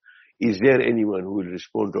yansurna, is there anyone who will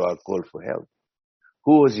respond to our call for help?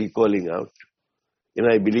 Who was he calling out to? And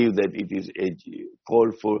I believe that it is a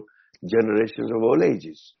call for generations of all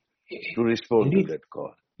ages to respond to that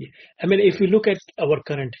call. Yeah. I mean, if we look at our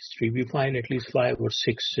current history, we find at least 5 or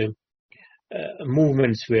 6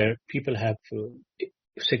 movements where people have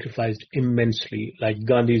sacrificed immensely, like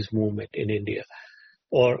Gandhi's movement in India,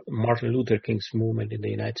 or Martin Luther King's movement in the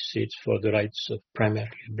United States for the rights of primarily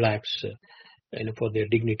blacks, for their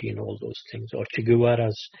dignity and all those things, or Che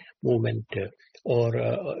Guevara's movement, or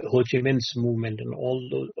Ho Chi Minh's movement, and all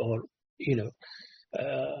those,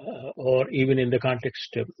 or even in the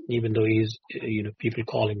context, even though he's, people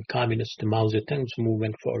call him communist, Mao Zedong's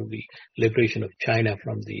movement for the liberation of China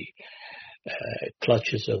from the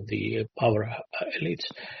clutches of the power elites.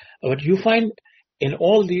 But you find in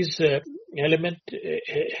all these elements,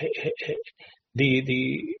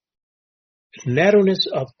 the narrowness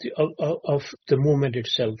of the movement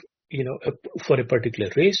itself, for a particular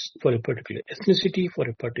race, for a particular ethnicity, for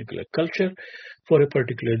a particular culture, for a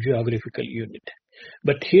particular geographical unit.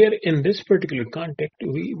 But here in this particular context,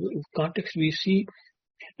 we see,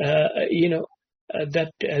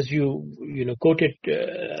 that as you quoted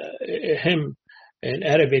him in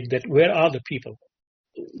Arabic, that where are the people?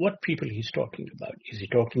 What people he's talking about? Is he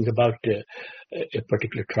talking about a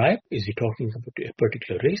particular tribe? Is he talking about a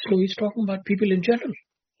particular race? No, he's talking about people in general.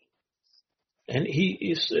 And he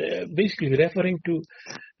is basically referring to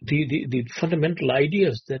the fundamental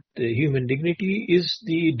ideas that human dignity is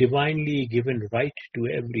the divinely given right to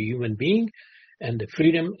every human being, and the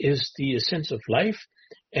freedom is the essence of life,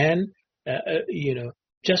 and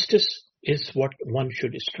justice is what one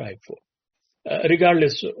should strive for.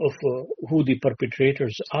 Regardless of who the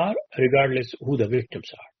perpetrators are, regardless who the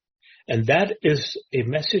victims are. And that is a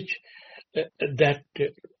message that,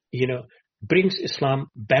 brings Islam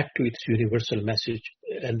back to its universal message,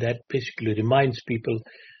 and that basically reminds people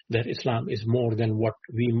that Islam is more than what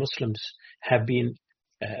we Muslims have been,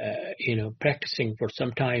 practicing for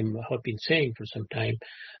some time, have been saying for some time,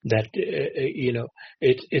 that,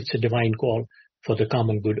 it's a divine call for the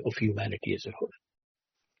common good of humanity as a whole.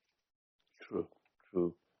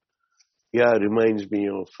 True. Yeah, it reminds me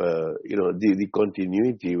of, the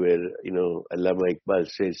continuity where, Allama Iqbal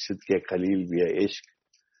says, Sidke Khalil bhi ishq,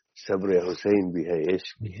 Sabr Hussain bhi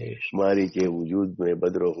ishq, Mari ke wujud mein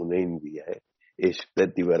Badr Hunain bhi hai ishq.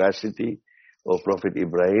 That the veracity of Prophet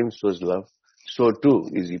Ibrahim was love, so too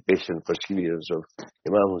is the patient perseverance of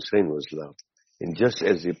Imam Hussein was love. And just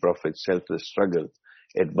as the Prophet's selfless struggle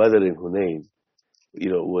at Badr and Hunayn,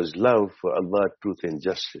 was love for Allah, truth and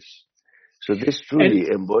justice. So this truly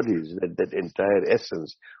embodies that entire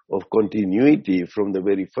essence of continuity from the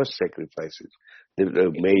very first sacrifices that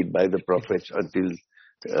were made by the prophets until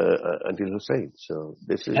Hussein. So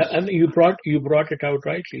this is. And you brought it out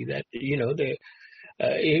rightly that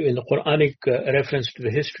even the Quranic reference to the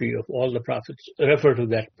history of all the prophets refer to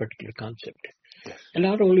that particular concept. Yes. And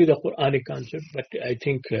not only the Quranic concept, but I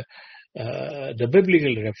think the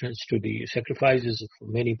biblical reference to the sacrifices of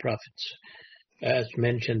many prophets, as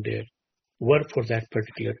mentioned there, were for that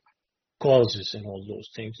particular causes and all those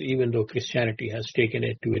things, even though Christianity has taken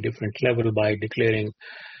it to a different level by declaring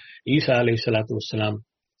Isa alayhi salatu wasalam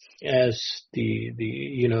as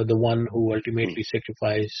the one who ultimately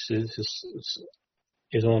sacrifices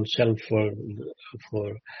his own self for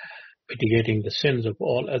mitigating the sins of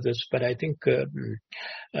all others. But I think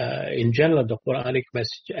in general the Quranic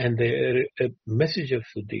message and the message of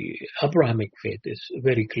the Abrahamic faith is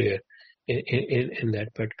very clear in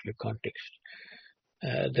that particular context,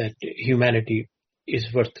 that humanity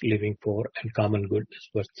is worth living for and common good is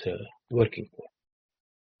worth working for.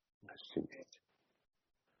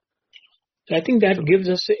 So I think that gives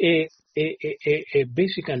us a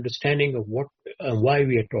basic understanding of why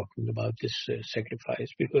we are talking about this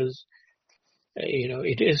sacrifice, because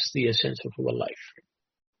it is the essence of our life,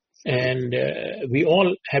 and we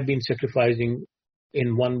all have been sacrificing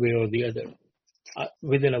in one way or the other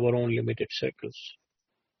within our own limited circles.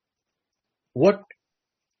 What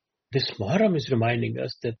this Muharram is reminding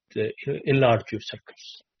us that enlarge your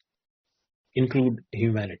circles, include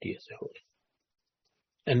humanity as a whole.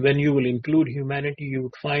 And when you will include humanity, you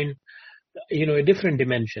would find, a different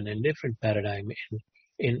dimension and different paradigm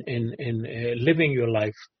in living your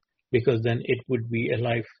life, because then it would be a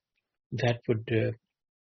life that would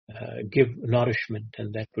give nourishment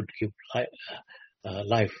and that would give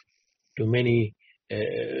life to many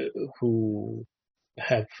who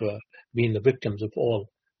have been the victims of all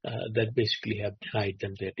that basically have denied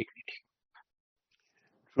them their dignity.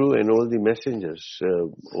 True, and all the messengers,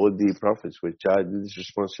 all the prophets were charged with this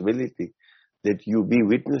responsibility that you be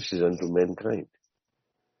witnesses unto mankind.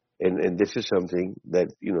 And this is something that,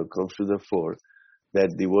 comes to the fore,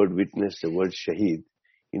 that the word witness, the word shaheed,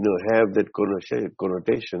 have that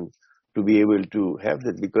connotation to be able to have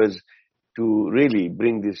that, because to really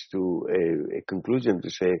bring this to a conclusion, to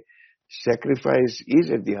say sacrifice is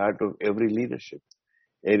at the heart of every leadership.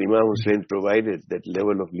 And Imam Hussein provided that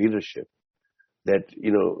level of leadership that,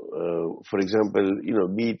 for example,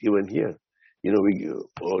 be it even here, we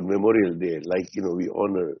on Memorial Day, we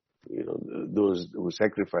honor, those who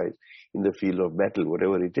sacrifice in the field of battle,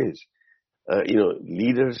 whatever it is.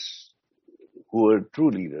 Leaders who are true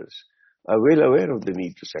leaders are well aware of the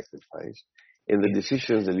need to sacrifice, and the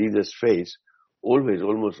decisions the leaders face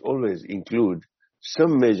almost always include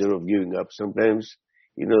some measure of giving up. Sometimes,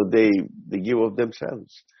 they give of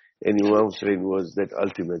themselves. And Imam Hussein was that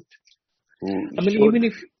ultimate. Even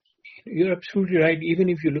if you're absolutely right, even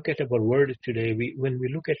if you look at our world today, when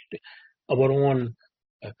we look at our own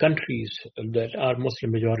countries that are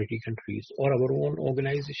Muslim majority countries or our own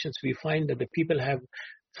organizations, we find that the people have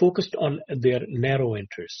focused on their narrow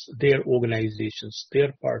interests, their organizations,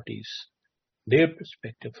 their parties, their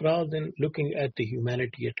perspective, rather than looking at the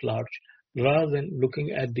humanity at large, rather than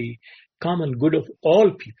looking at the common good of all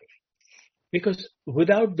people. Because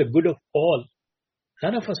without the good of all,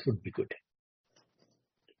 none of us would be good.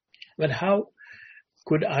 But how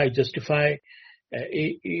could I justify,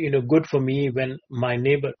 good for me when my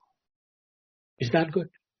neighbor is not good?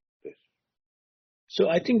 So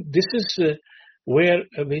I think this is where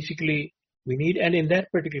basically we need, and in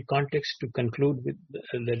that particular context, to conclude with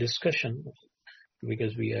the discussion,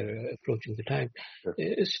 because we are approaching the time,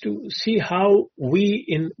 is to see how we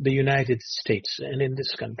in the United States and in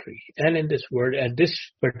this country and in this world at this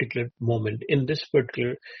particular moment, in this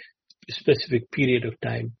particular specific period of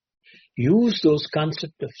time, use those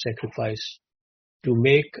concepts of sacrifice to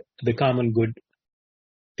make the common good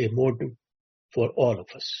a motive for all of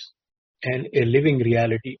us and a living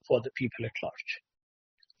reality for the people at large,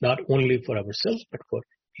 not only for ourselves, but for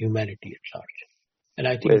humanity at large. And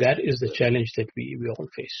I think that is the challenge that we all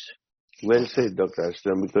face. Well said, Dr.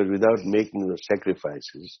 Aslam, because without making those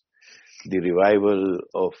sacrifices, the revival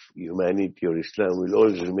of humanity or Islam will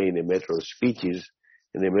always remain a matter of speeches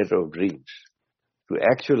and a matter of dreams. To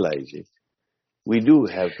actualize it, we do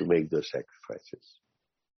have to make those sacrifices.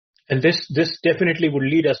 And this definitely would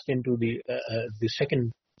lead us into the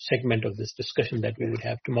second segment of this discussion that we will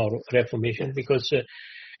have tomorrow, Reformation, because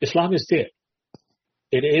Islam is there.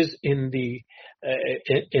 It is in the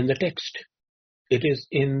text. It is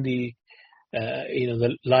in the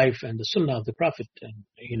the life and the sunnah of the Prophet,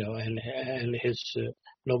 and his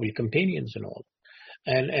noble companions and all.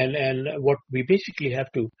 And what we basically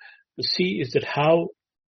have to see is that how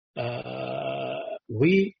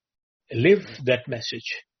we live that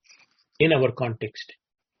message in our context,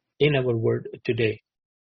 in our world today.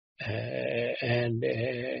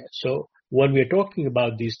 So when we're talking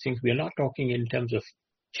about these things, we are not talking in terms of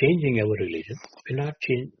changing our religion. We're not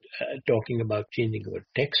talking about changing our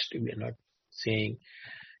text. We're not saying,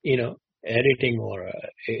 editing or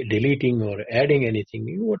deleting or adding anything.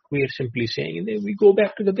 What we are simply saying, and then we go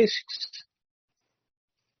back to the basics.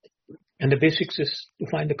 And the basics is to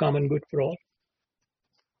find the common good for all.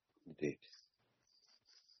 Indeed.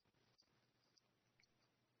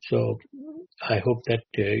 So I hope that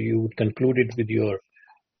you would conclude it with your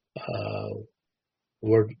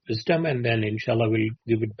word wisdom, and then inshallah we'll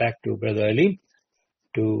give it back to Brother Aleem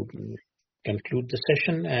to conclude the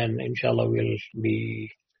session, and inshallah we'll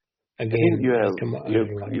be again you have tomorrow.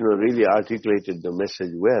 Really articulated the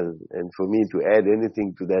message well, and for me to add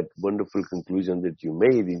anything to that wonderful conclusion that you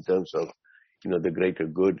made in terms of the greater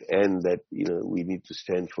good, and that we need to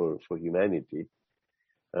stand for humanity.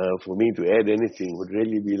 For me to add anything would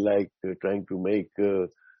really be like trying to make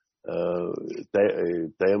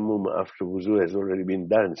tayammum after wuzu has already been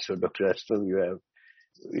done. So Dr. Aslam, you have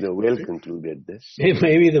well concluded this.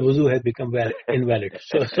 Maybe the wuzu has become invalid.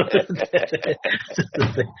 So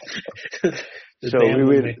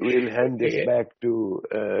we'll hand this back to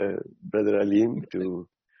Brother Aleem to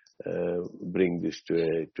bring this to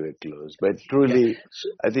a close. But truly,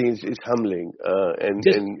 I think it's humbling and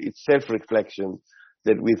it's self-reflection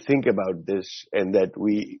that we think about this, and that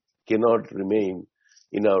we cannot remain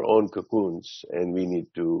in our own cocoons, and we need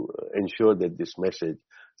to ensure that this message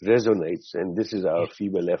resonates, and this is our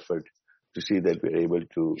feeble effort to see that we're able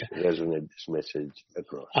to resonate this message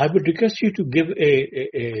across. I would request you to give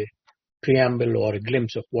a preamble or a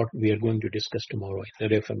glimpse of what we are going to discuss tomorrow in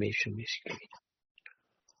the Reformation, basically.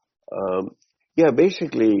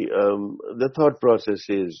 Basically, the thought process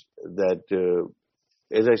is that,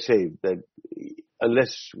 as I say, that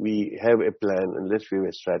unless we have a plan, unless we have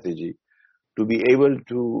a strategy, to be able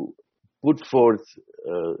to put forth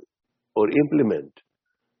or implement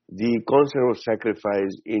the concept of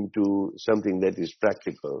sacrifice into something that is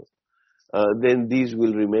practical, then these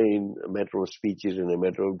will remain a matter of speeches and a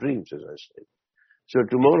matter of dreams, as I said. So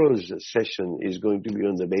tomorrow's session is going to be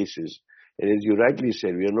on the basis, and as you rightly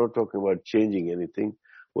said, we are not talking about changing anything.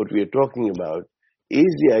 What we are talking about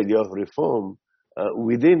is the idea of reform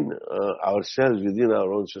within ourselves, within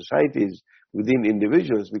our own societies, within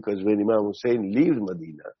individuals, because when Imam Hussein leaves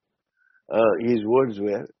Medina, his words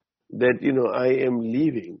were that, I am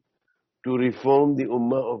leaving to reform the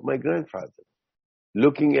Ummah of my grandfather,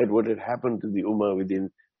 looking at what had happened to the Ummah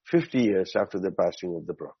within 50 years after the passing of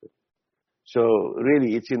the Prophet. So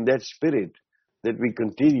really, it's in that spirit that we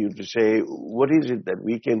continue to say, what is it that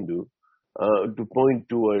we can do to point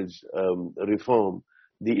towards reform,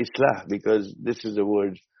 the Islah, because this is the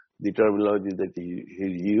word, the terminology that he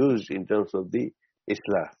used in terms of the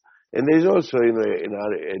Islah. And there is also, in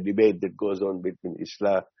our debate that goes on between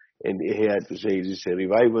Islah and Ihya to say, is this a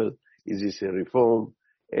revival? Is this a reform?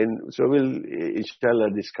 And so we'll,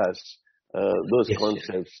 inshallah, discuss those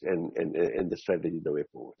concepts and the strategy, the way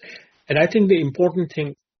forward. And I think the important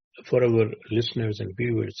thing for our listeners and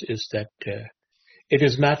viewers is that it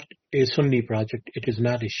is not a Sunni project, it is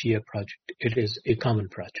not a Shia project, it is a common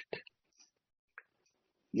project.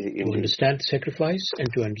 To understand sacrifice and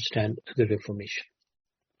to understand the Reformation.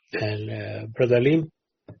 And Brother Aleem,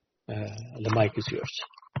 the mic is yours.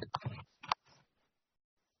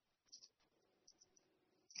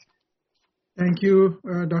 Thank you,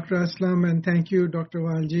 Dr. Aslam, and thank you, Dr.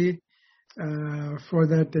 Walji, for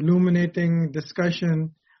that illuminating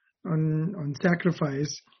discussion on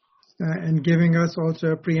sacrifice and giving us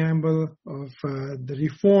also a preamble of the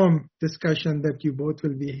reform discussion that you both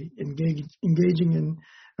will be engaging in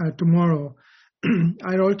tomorrow.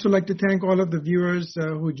 I'd also like to thank all of the viewers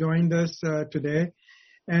who joined us today.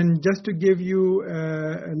 And just to give you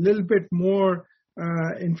a little bit more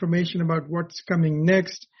information about what's coming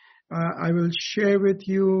next, I will share with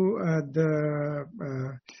you the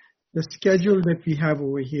schedule that we have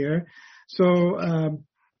over here. So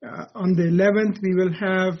on the 11th, we will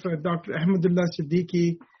have Dr. Ahmadullah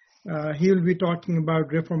Siddiqui. He will be talking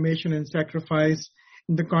about reformation and sacrifice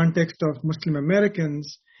in the context of Muslim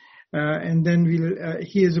Americans. And then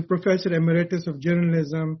he is a professor emeritus of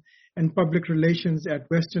journalism and public relations at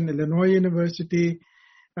Western Illinois University.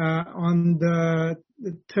 On the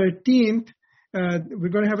 13th, we're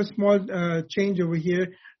going to have a small change over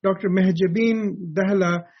here. Dr. Mehjabeen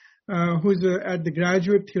Dahla, who's at the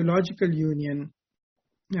Graduate Theological Union,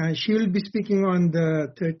 she will be speaking on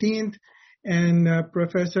the 13th, and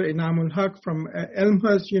Professor Inamul Haq from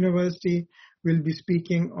Elmhurst University will be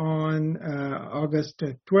speaking on August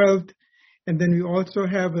 12th. And then we also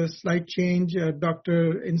have a slight change.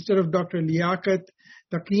 Instead of Dr. Liaquat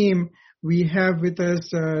Taqeem, we have with us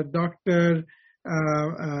Dr.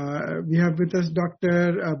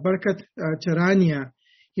 Barkat Charania.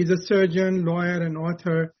 He's a surgeon, lawyer, and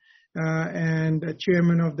author, and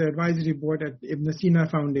chairman of the advisory board at Ibn Sina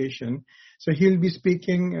Foundation. So he'll be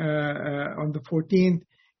speaking on the 14th.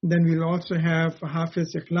 Then we'll also have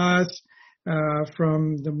Hafiz Ikhlas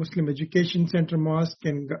from the Muslim Education Center Mosque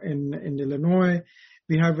in Illinois.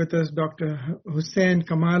 We have with us Dr. Hussein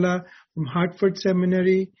Kamala from Hartford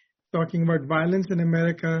Seminary, talking about violence in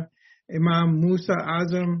America. Imam Musa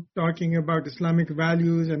Azam, talking about Islamic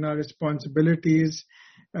values and our responsibilities.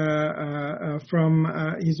 He's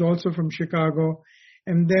also from Chicago.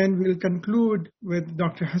 And then we'll conclude with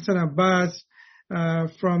Dr. Hassan Abbas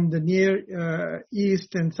from the Near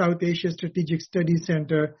East and South Asia Strategic Studies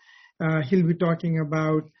Center. He'll be talking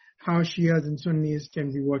about how Shias and Sunnis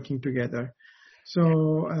can be working together.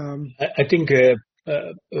 So I think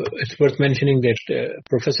it's worth mentioning that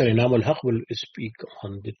Professor Inamul Haq will speak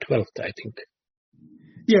on the 12th, I think.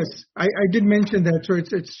 Yes, I did mention that, so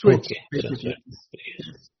it's switched. Okay.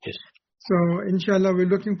 Yes. So, inshallah, we're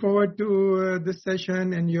looking forward to this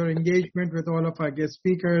session and your engagement with all of our guest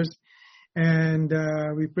speakers. And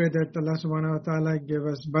we pray that Allah subhanahu wa ta'ala give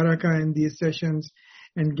us barakah in these sessions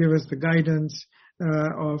and give us the guidance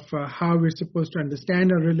of how we're supposed to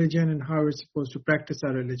understand our religion and how we're supposed to practice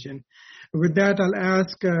our religion. With that, I'll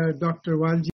ask Dr. Walji